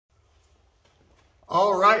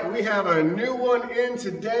All right, we have a new one in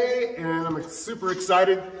today, and I'm super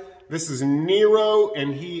excited. This is Nero,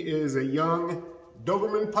 and he is a young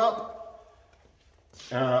Doberman pup.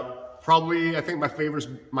 Probably, I think my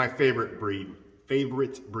favorite breed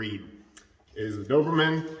is a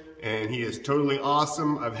Doberman, and he is totally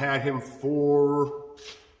awesome. I've had him for,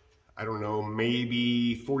 I don't know,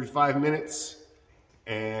 maybe 45 minutes,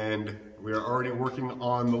 and we are already working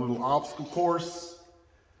on the little obstacle course.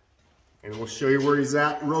 And we'll show you where he's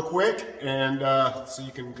at real quick, and so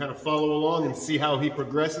you can kind of follow along and see how he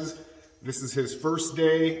progresses. This is his first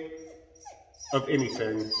day of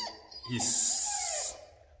anything. He's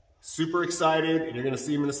super excited, and you're gonna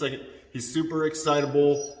see him in a second. He's super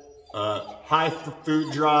excitable, high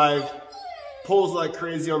food drive, pulls like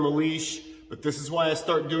crazy on the leash, but this is why I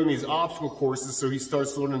start doing these obstacle courses, so he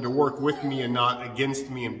starts learning to work with me and not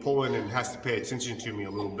against me and pulling, and has to pay attention to me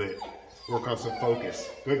a little bit. Work on some focus.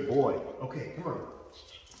 Good boy. Okay, come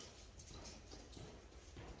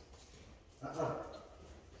on.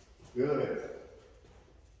 Good.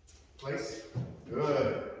 Place.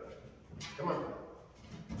 Good. Come on.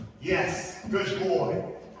 Yes. Good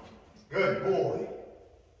boy. Good boy.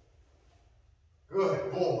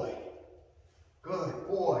 Good boy. Good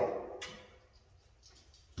boy.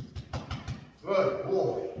 Good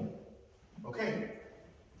boy. Okay.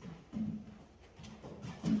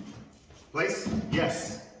 Place.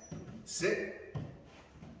 Yes. Sit.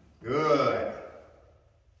 Good.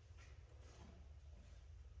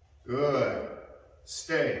 Good.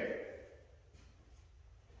 Stay.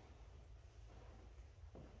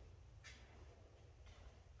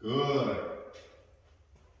 Good.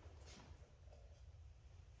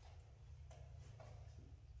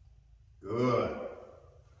 Good.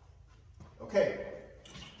 Okay.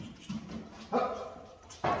 Up.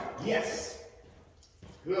 Yes.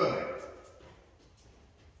 Good.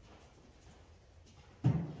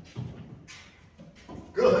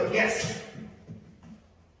 Good, yes.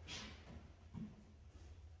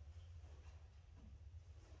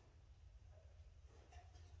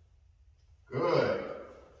 Good.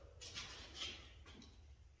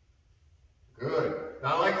 Good.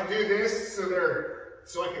 Now I like to do this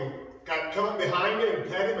so I can come up behind him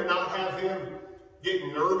and pet him and not have him get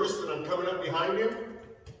nervous that I'm coming up behind him.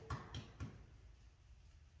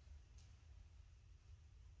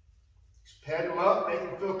 Just pat him up, make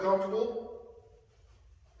him feel comfortable.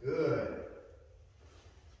 Good.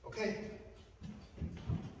 Okay.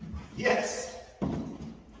 Yes.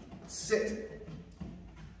 Sit.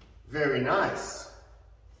 Very nice.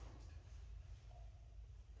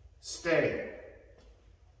 Stay.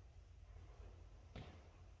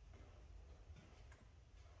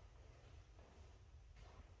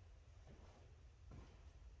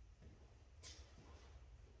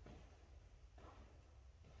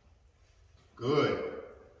 Good.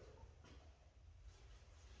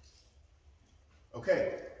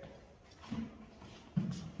 Okay.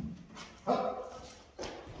 Up.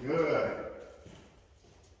 Good.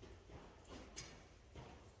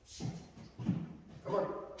 Come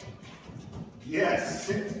on. Yes,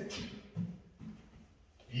 sit.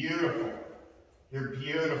 Beautiful. You're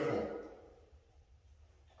beautiful.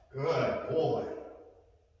 Good boy.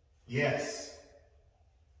 Yes.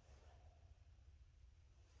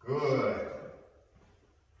 Good.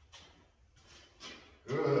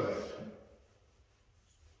 Good.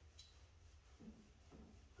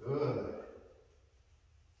 Good.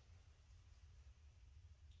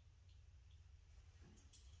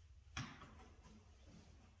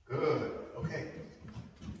 Good. Okay.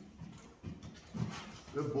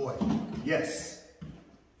 Good boy. Yes.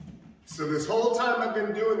 So this whole time I've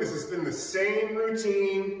been doing this, it's been the same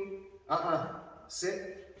routine.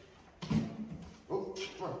 Sit. Oh,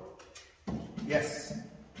 come on. Yes.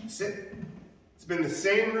 Sit. It's been the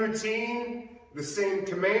same routine, the same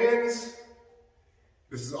commands.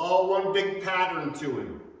 This is all one big pattern to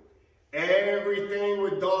him. Everything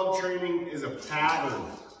with dog training is a pattern.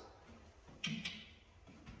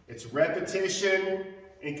 It's repetition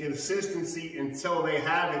and consistency until they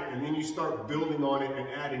have it, and then you start building on it and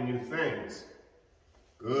adding new things.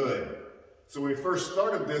 Good. So when we first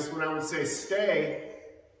started this, when I would say stay,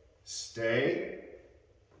 stay.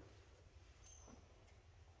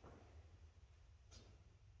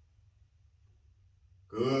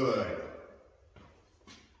 Good.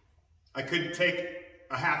 I could take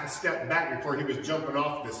a half a step back before he was jumping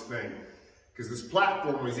off this thing, because this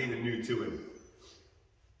platform was even new to him.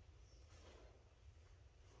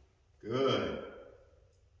 Good.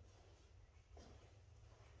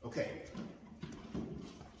 Okay.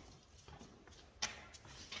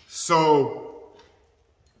 So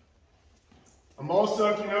I'm also,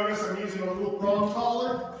 if you notice, I'm using a little prong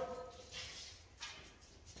collar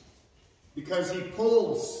because he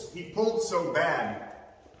pulled so bad.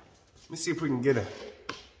 Let me see if we can get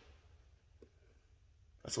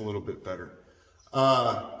that's a little bit better.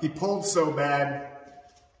 He pulled so bad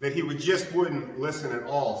that he wouldn't listen at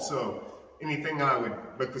all. So anything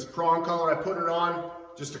but this prong collar, I put it on,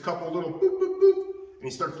 just a couple little boop, boop, boop, and he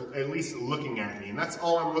starts at least looking at me. And that's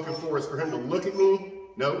all I'm looking for, is for him to look at me.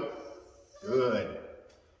 Nope. Good.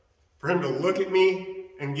 For him to look at me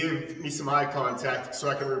and give me some eye contact so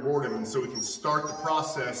I can reward him, and so we can start the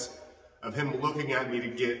process of him looking at me to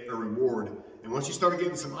get a reward. And once you start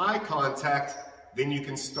getting some eye contact, then you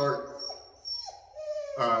can start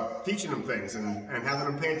teaching them things and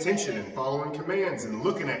having them pay attention and following commands and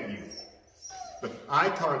looking at you. But eye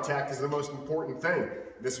contact is the most important thing.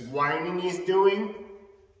 This whining he's doing,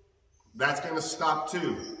 that's going to stop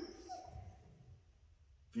too.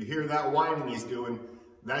 If you hear that whining he's doing,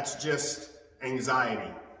 that's just anxiety.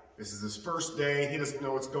 This is his first day. He doesn't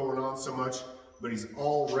know what's going on so much, but he's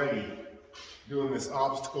already doing this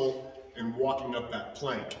obstacle and walking up that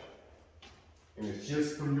plank. And it's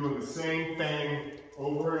just from doing the same thing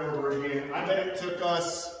over and over again. I bet it took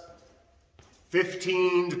us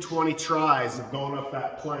 15 to 20 tries of going up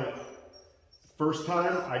that plank. First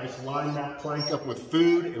time, I just lined that plank up with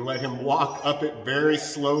food and let him walk up it very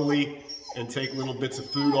slowly and take little bits of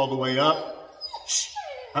food all the way up.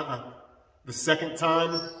 The second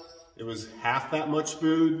time, it was half that much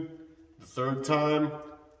food. The third time,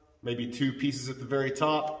 maybe 2 pieces at the very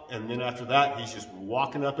top. And then after that, he's just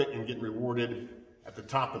walking up it and getting rewarded at the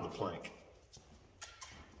top of the plank.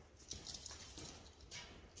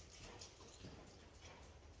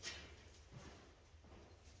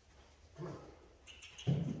 Come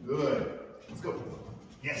on. Good. Let's go.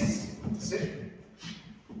 Yes. Sit.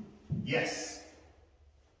 Yes.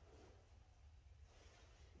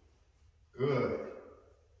 Good.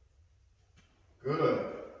 Good.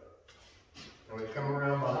 And we come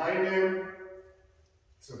around behind him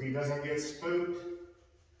so he doesn't get spooked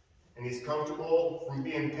and he's comfortable from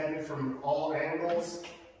being petted from all angles.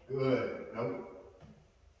 Good. Nope.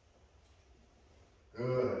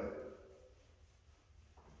 Good.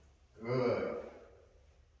 Good.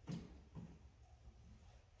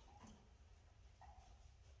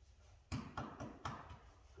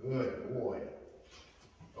 Good boy.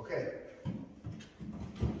 Okay.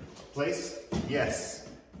 Place. Yes.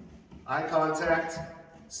 Eye contact.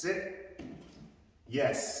 Sit.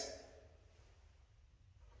 Yes.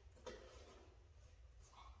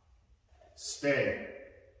 Stay.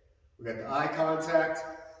 We got the eye contact.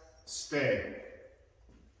 Stay.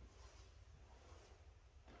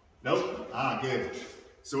 Nope. Ah, good.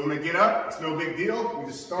 So when they get up, it's no big deal. We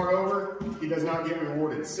just start over. He does not get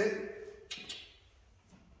rewarded. Sit.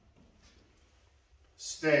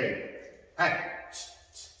 Stay. Hey.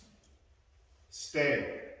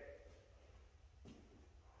 Stay.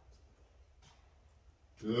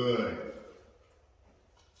 Good.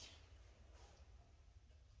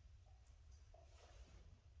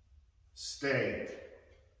 Stay.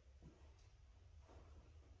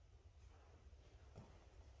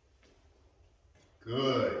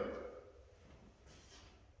 Good.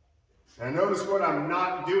 Now notice what I'm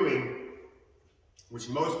not doing, which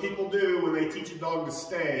most people do when they teach a dog to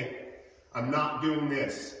stay. I'm not doing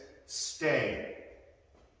this. Stay.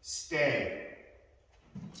 Stay.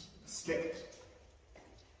 Stay.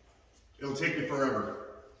 It'll take you forever.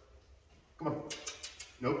 Come on.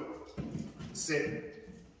 Nope. Sit.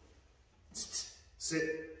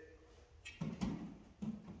 Sit.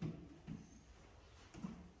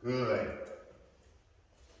 Good.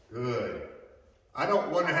 Good. I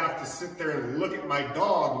don't want to have to sit there and look at my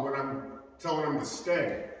dog when I'm telling him to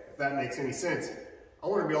stay, if that makes any sense. I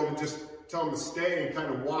want to be able to just tell him to stay and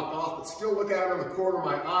kind of walk off, but still look at him in the corner of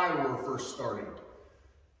my eye when we're first starting.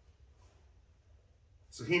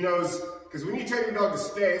 So he knows, because when you tell your dog to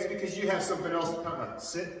stay, it's because you have something else.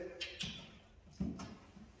 Sit.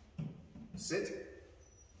 Sit.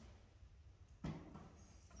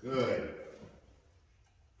 Good.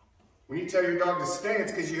 When you tell your dog to stay,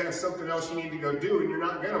 it's because you have something else you need to go do and you're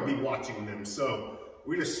not going to be watching them. So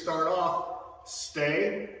we just start off,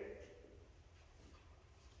 stay.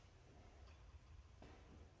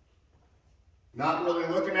 Not really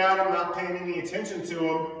looking at them, not paying any attention to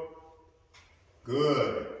them.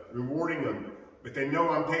 Good. Rewarding them. But they know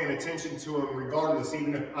I'm paying attention to them regardless,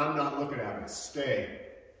 even if I'm not looking at them. Stay.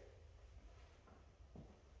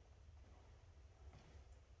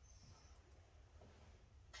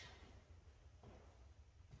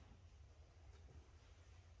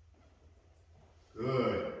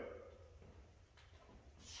 Good.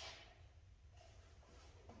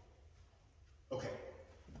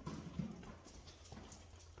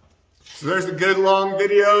 So there's a good long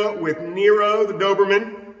video with Nero the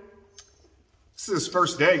Doberman. This is his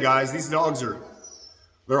first day, guys. These dogs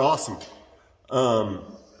they're awesome. What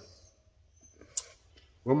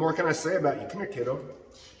more can I say about you? Come here, kiddo.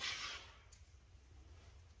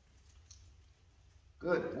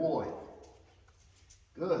 Good boy.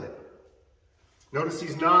 Good. Notice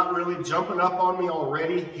he's not really jumping up on me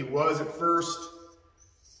already. He was at first.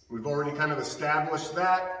 We've already kind of established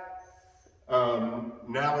that.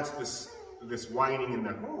 Now it's this whining and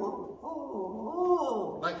that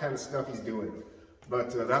kind of stuff he's doing.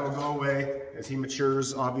 But that'll go away as he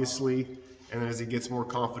matures, obviously, and as he gets more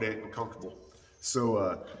confident and comfortable.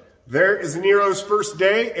 So there is Nero's first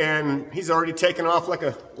day, and he's already taken off like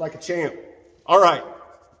a champ. All right,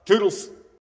 toodles.